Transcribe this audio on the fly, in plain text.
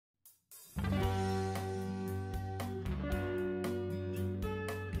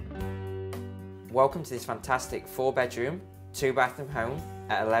Welcome to this fantastic 4-bedroom, 2-bathroom home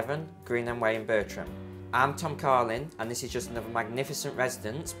at 11 Greenham Way in Bertram. I'm Tom Carlin and this is just another magnificent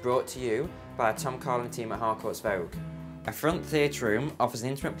residence brought to you by our Tom Carlin team at Harcourts Vogue. A front theatre room offers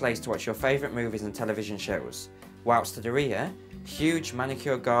an intimate place to watch your favourite movies and television shows, whilst to the rear, huge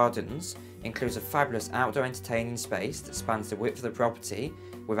manicured gardens includes a fabulous outdoor entertaining space that spans the width of the property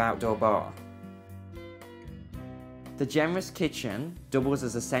with outdoor bar. The generous kitchen doubles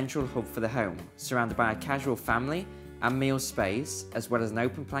as a central hub for the home, surrounded by a casual family and meal space, as well as an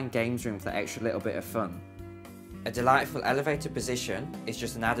open plan games room for that extra little bit of fun. A delightful elevated position is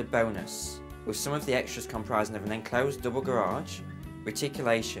just an added bonus, with some of the extras comprising of an enclosed double garage,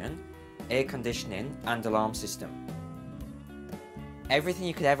 reticulation, air conditioning and alarm system. Everything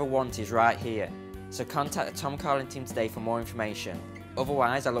you could ever want is right here, so contact the Tom Carlin team today for more information.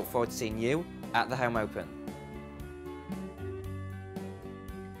 Otherwise, I look forward to seeing you at the home open.